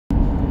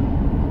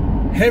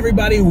Hey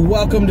everybody,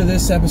 welcome to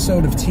this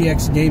episode of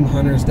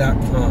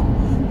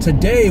TXGameHunters.com.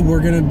 Today we're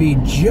going to be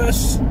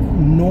just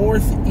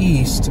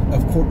northeast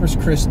of Corpus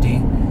Christi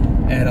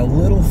at a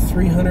little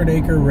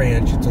 300-acre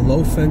ranch. It's a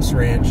low-fence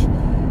ranch,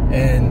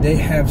 and they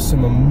have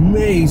some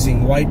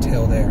amazing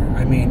whitetail there.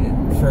 I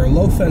mean, for a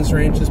low-fence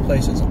ranch, this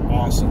place is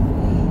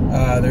awesome.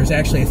 There's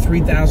actually a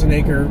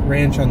 3,000-acre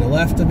ranch on the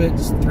left of it,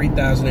 it's a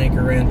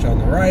 3,000-acre ranch on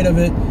the right of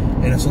it,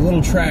 and it's a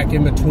little track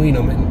in between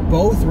them. And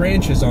both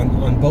ranches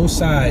on both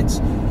sides,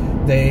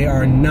 they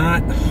are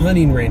not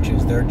hunting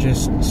ranches. They're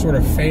just sort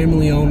of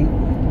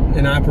family-owned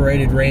and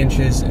operated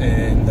ranches,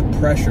 and the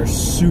pressure's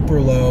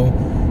super low.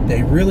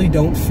 They really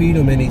don't feed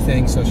them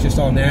anything, so it's just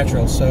all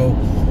natural. So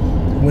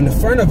when a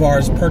friend of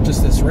ours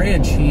purchased this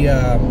ranch, he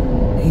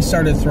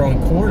started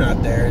throwing corn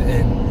out there,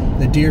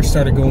 and the deer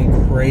started going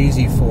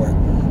crazy for it.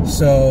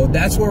 So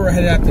that's where we're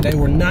headed out today.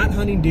 We're not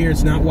hunting deer.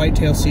 It's not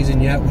whitetail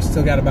season yet. We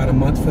still got about a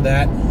month for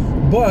that.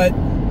 But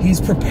he's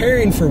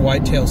preparing for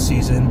whitetail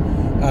season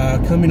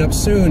coming up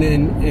soon,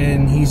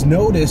 and he's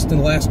noticed in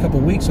the last couple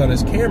weeks on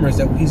his cameras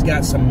that he's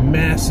got some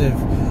massive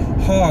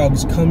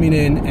hogs coming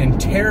in and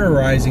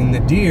terrorizing the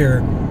deer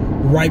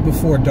right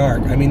before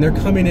dark. I mean, they're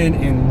coming in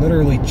and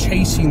literally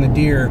chasing the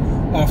deer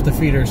off the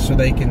feeders so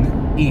they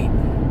can eat,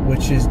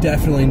 which is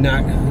definitely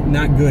not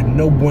good,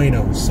 no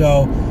bueno.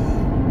 So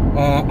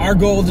our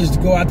goal is to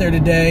go out there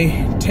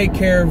today, take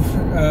care of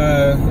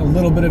a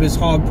little bit of his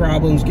hog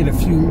problems, get a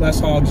few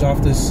less hogs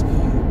off this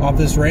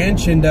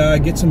ranch, and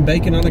get some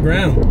bacon on the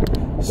ground.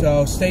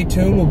 So stay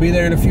tuned. We'll be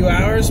there in a few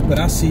hours, but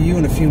I'll see you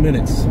in a few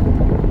minutes.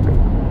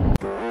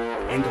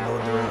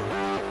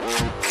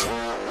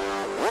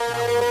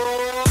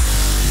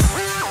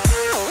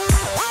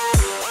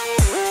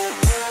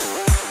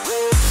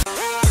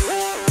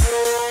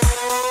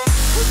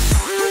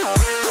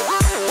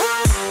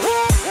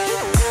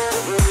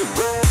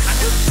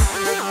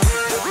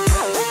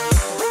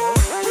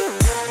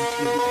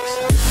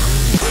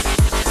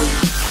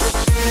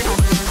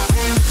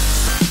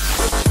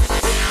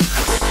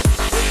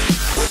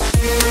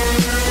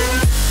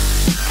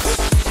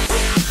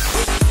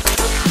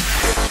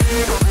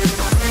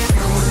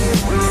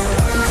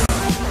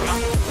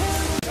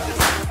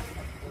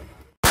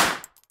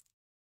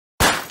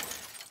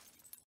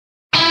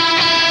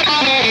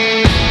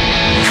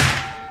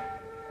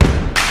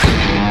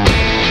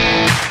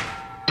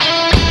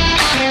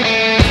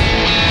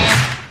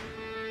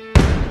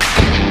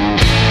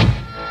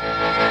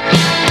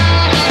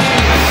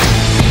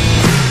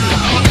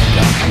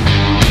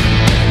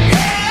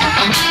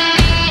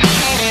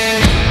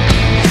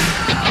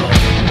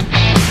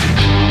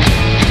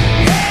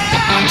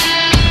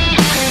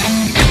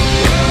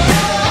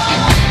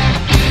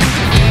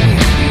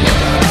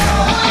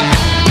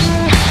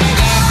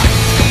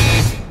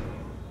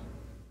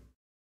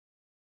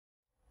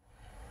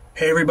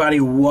 Hey everybody,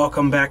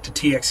 welcome back to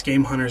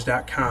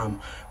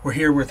TXGameHunters.com. We're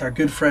here with our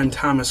good friend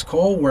Thomas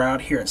Cole. We're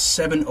out here at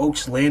Seven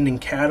Oaks Landing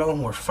Cattle.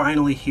 We're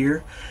finally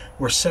here.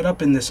 We're set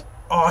up in this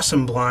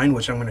awesome blind,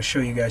 which I'm going to show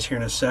you guys here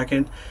in a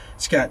second.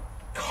 It's got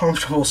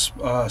comfortable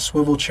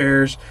swivel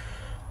chairs,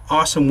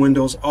 awesome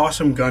windows,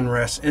 awesome gun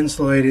rests,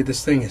 insulated.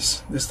 This thing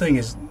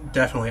is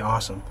definitely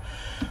awesome.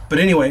 But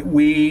anyway,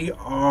 we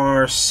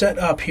are set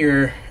up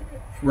here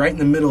right in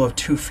the middle of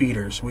two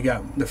feeders. We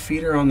got the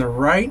feeder on the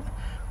right,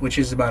 which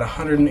is about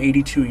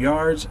 182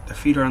 yards. The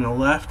feeder on the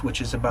left,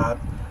 which is about,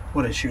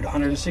 what did it shoot,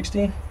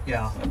 160?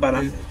 Yeah.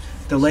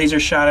 The laser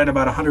shot at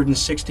about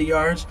 160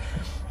 yards.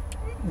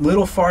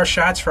 Little far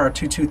shots for our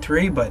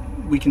 223, but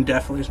we can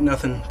definitely, there's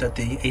nothing that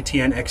the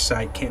ATN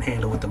X-Sight can't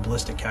handle with the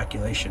ballistic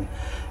calculation,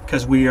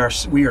 because we are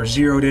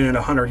zeroed in at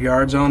 100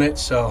 yards on it,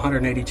 so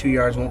 182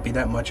 yards won't be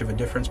that much of a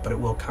difference, but it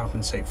will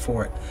compensate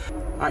for it.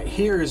 All right,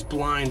 here is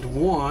blind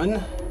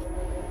one,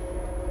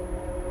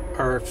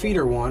 or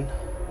feeder one,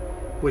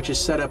 which is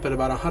set up at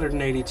about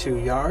 182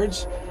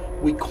 yards.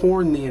 We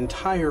corned the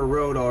entire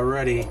road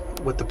already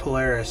with the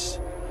Polaris,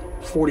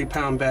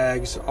 40-pound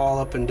bags all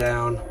up and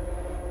down.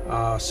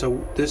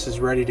 So this is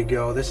ready to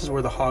go. This is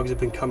where the hogs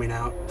have been coming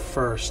out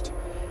first,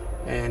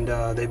 and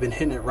they've been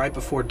hitting it right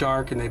before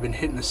dark, and they've been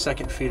hitting the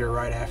second feeder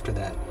right after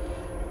that.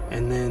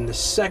 And then the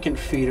second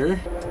feeder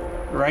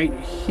right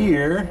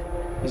here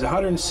is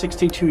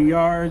 162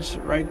 yards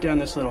right down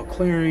this little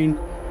clearing,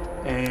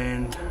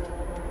 and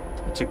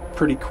it's a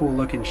pretty cool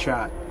looking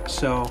shot.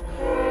 So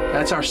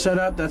that's our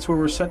setup. That's where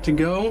we're set to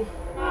go.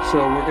 So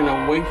we're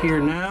gonna wait here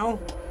now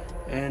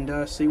and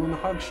see when the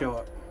hogs show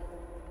up.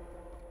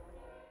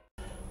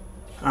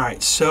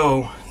 Alright,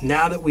 so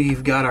now that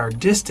we've got our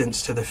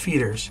distance to the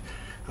feeders,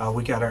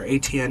 we got our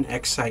ATN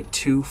X-Sight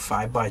II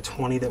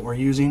 5x20 that we're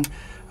using.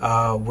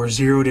 We're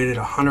zeroed in at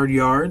 100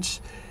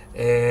 yards,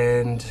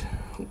 and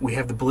we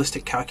have the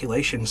ballistic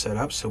calculation set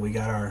up. So we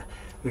got our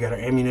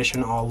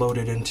ammunition all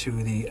loaded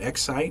into the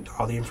X-Sight,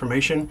 all the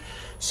information.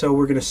 So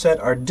we're going to set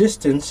our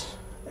distance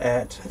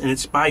at, and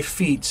it's by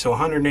feet, so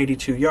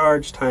 182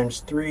 yards times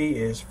 3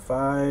 is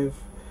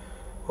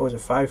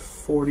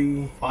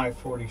 540?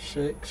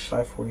 546.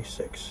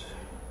 546.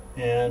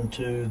 And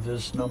to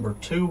this number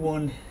 2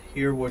 one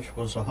here, which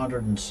was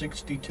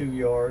 162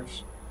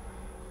 yards,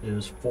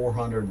 is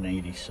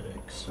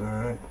 486. All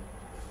right.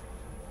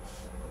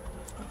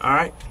 All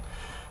right.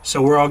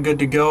 So we're all good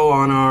to go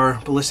on our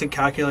ballistic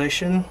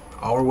calculation.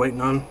 All we're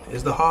waiting on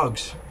is the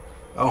hogs.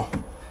 Oh,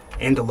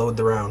 and to load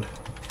the round.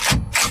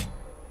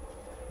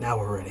 Now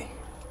we're ready.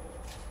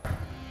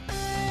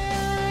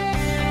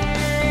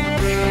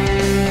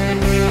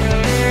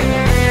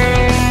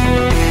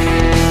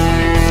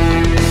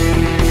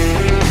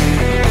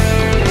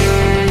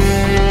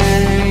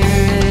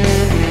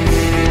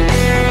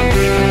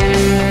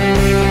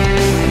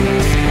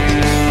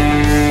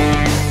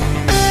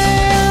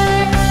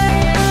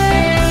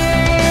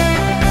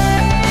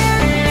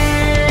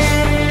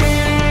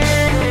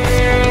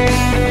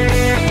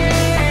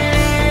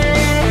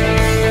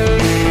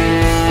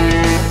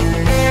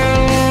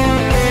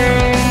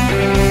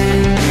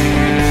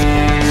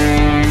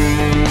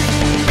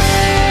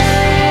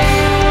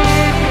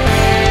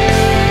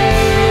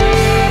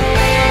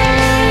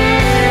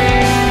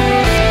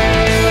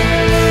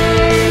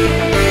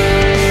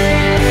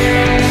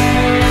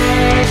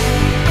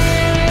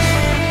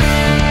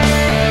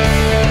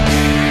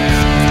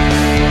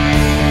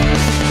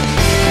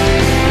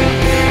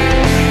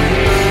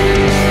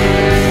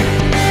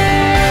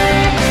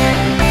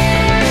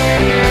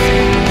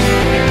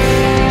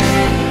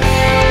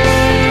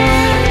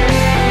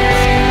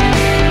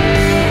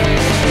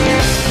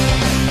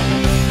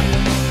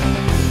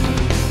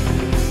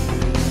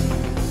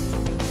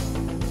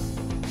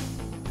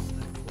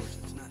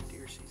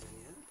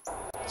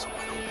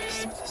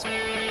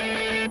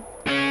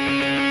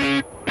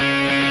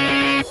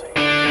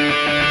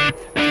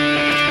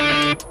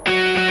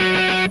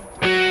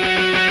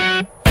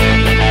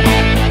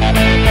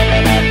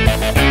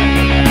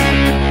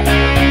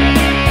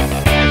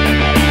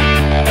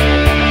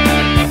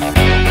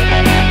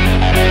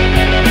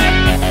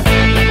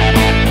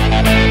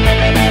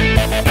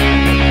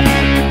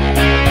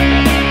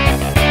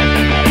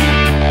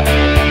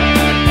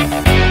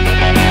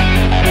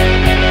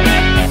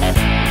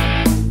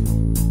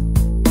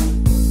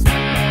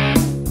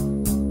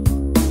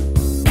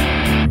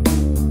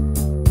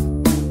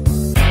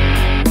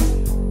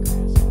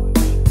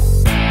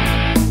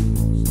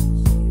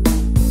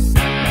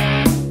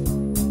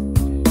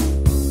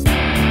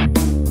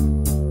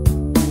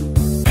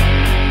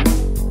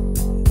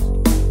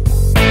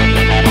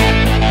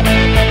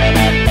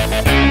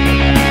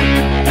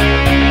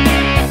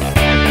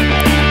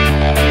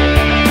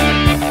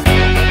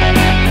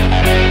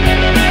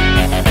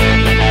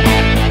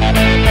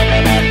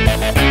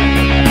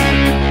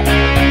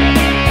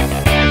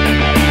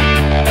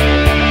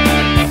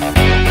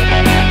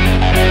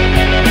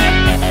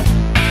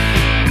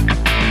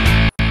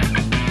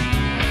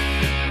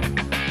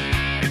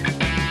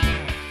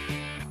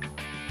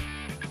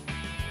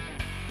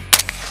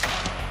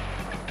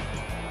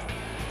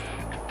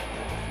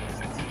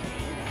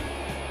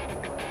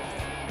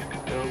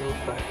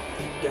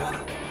 Got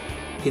him.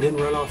 He didn't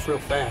run off real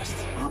fast.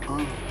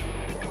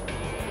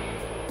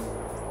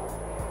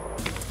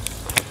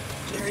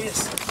 There he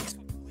is.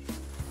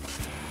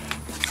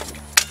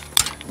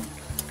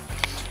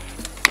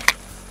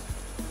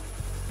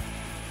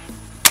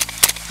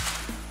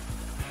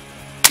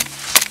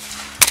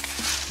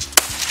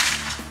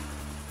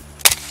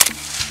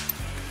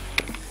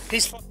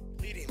 He's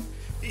bleeding.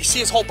 You see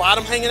his whole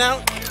bottom hanging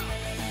out?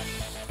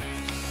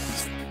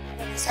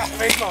 He's out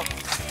of ammo.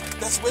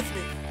 That's with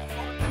me.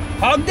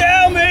 Hog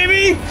down,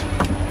 baby!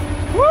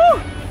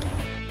 Woo!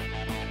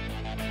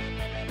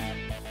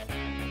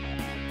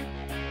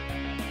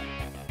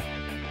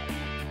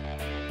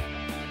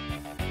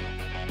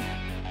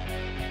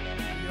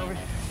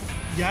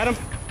 Got him?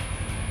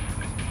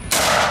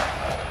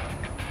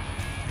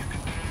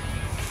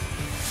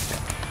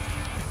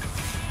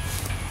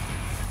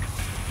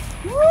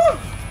 Woo!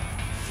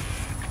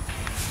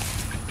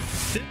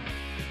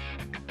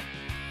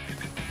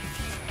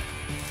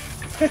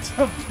 It's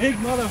a big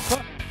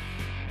motherfucker.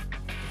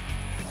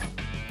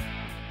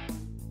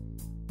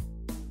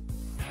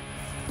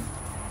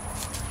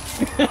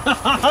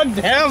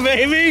 Down,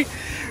 baby!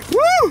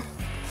 Woo!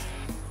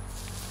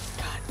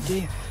 God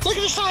damn. Look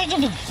at the size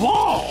of the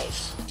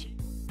balls!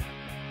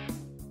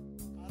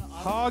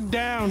 Hog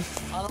down.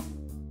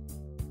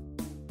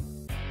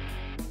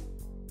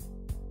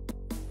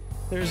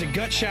 There's a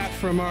gut shot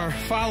from our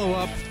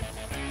follow-up,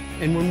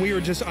 and when we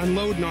were just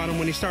unloading on him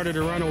when he started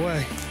to run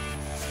away.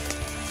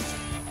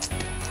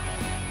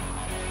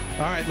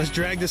 Alright, let's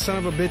drag this son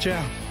of a bitch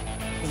out.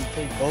 Gonna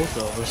take both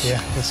of us.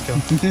 Yeah, let's go.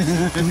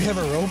 Do we have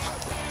a rope?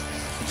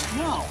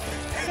 No.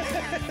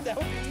 That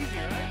would be easy,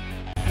 right?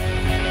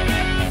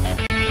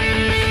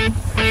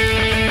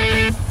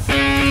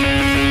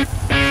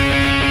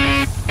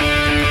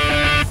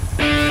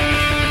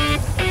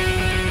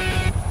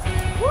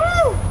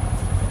 Woo!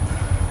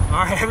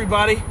 All right,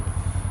 everybody,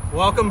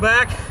 welcome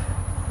back.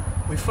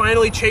 We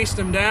finally chased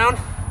him down.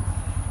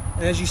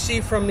 And as you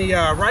see from the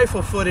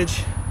rifle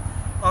footage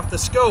off the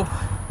scope,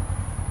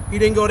 he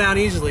didn't go down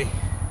easily.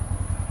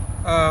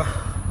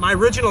 my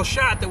original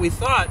shot that we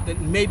thought that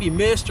maybe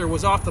missed or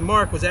was off the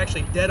mark was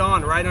actually dead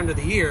on right under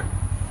the ear,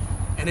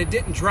 and it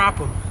didn't drop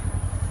him.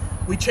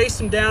 We chased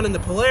him down in the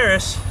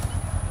Polaris.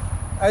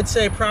 I'd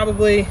say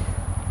probably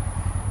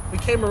we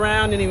came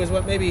around and he was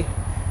what, maybe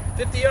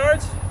 50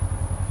 yards?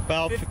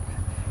 About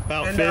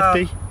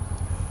 50.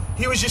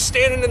 He was just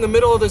standing in the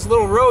middle of this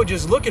little road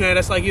just looking at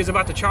us like he was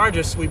about to charge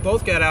us. We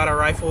both got out our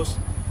rifles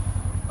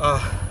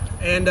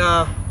and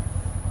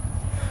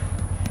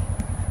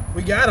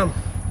we got him.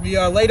 We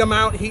laid him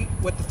out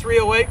with the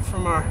 308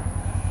 from our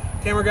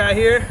camera guy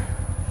here,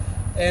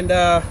 and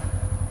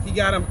he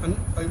got him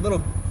a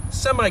little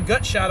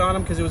semi-gut shot on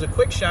him because it was a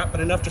quick shot, but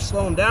enough to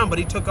slow him down, but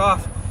he took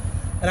off.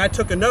 And I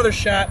took another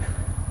shot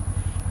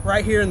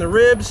right here in the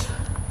ribs,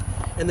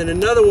 and then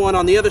another one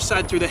on the other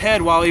side through the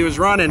head while he was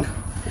running,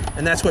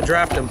 and that's what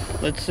dropped him.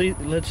 Let's see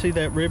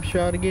that rib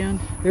shot again.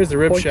 Here's the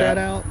rib shot. Point that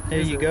out. There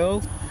you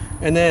go.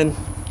 And then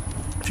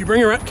if you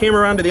bring your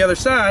camera around to the other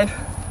side,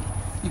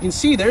 you can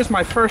see there's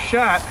my first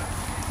shot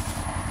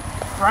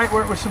right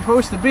where it was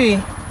supposed to be.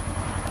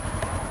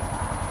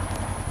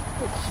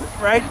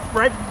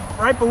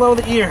 Right below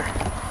the ear.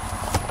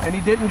 And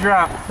he didn't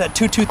drop. That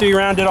 .223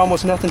 round did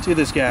almost nothing to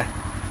this guy.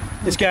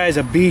 This guy is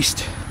a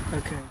beast.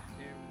 Okay.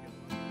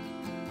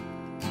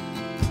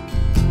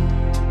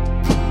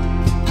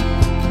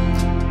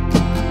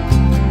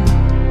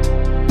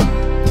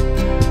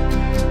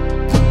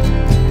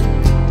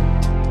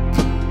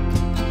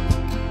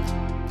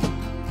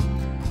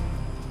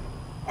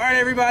 All right,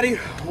 everybody,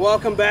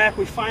 welcome back.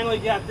 We finally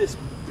got this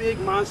big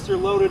monster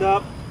loaded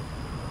up.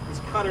 These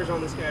cutters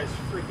on this guy is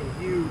freaking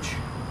huge.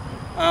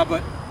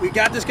 But we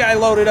got this guy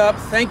loaded up.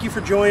 Thank you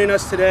for joining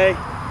us today.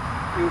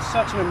 It was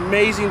such an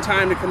amazing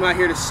time to come out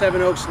here to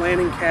Seven Oaks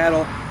Landing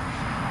Cattle.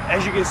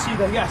 As you can see,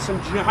 they got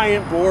some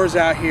giant boars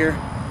out here.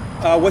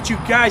 What you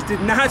guys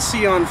did not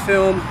see on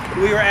film,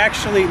 we were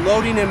actually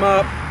loading him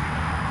up,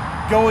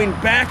 going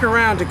back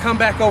around to come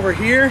back over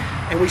here,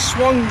 and we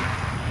swung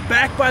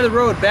back by the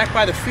road, back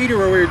by the feeder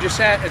where we were just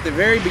at the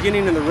very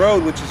beginning of the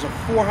road, which is a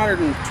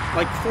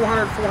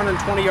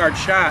 420 yard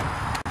shot.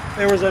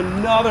 There was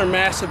another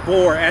massive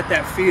boar at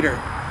that feeder.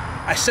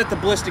 I set the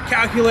ballistic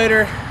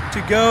calculator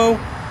to go,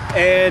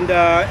 and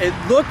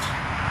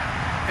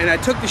I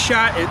took the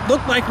shot. It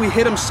looked like we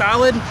hit him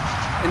solid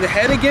in the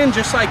head again,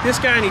 just like this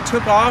guy, and he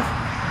took off,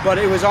 but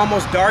it was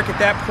almost dark at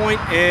that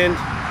point, and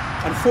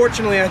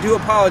unfortunately, I do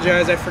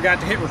apologize, I forgot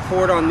to hit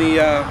record on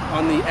the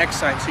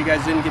X-Sight, so you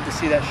guys didn't get to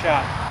see that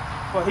shot.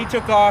 But he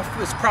took off.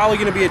 It's probably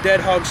gonna be a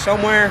dead hog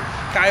somewhere.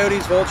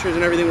 Coyotes, vultures,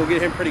 and everything will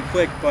get him pretty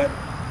quick, but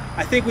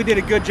I think we did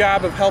a good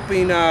job of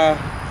helping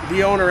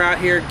the owner out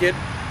here get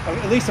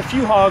at least a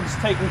few hogs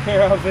taken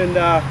care of, and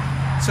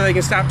so they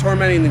can stop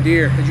tormenting the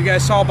deer. As you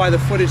guys saw by the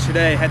footage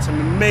today, had some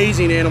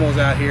amazing animals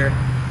out here.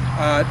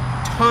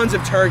 Tons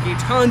of turkey,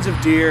 tons of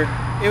deer.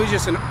 It was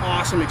just an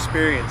awesome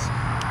experience.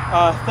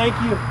 Thank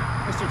you,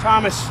 Mr.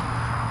 Thomas,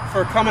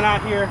 for coming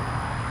out here.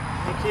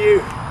 Thank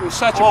you. It was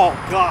such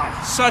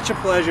such a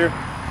pleasure.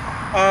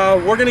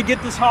 We're gonna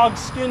get this hog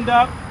skinned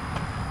up,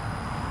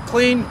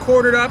 clean,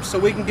 quartered up, so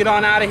we can get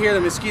on out of here. The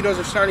mosquitoes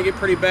are starting to get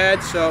pretty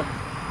bad. So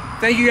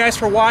thank you guys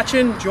for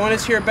watching. Join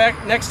us here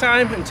back next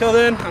time. Until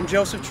then, I'm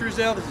Joseph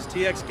Truesdale. This is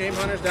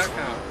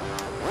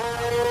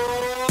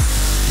TXGameHunters.com.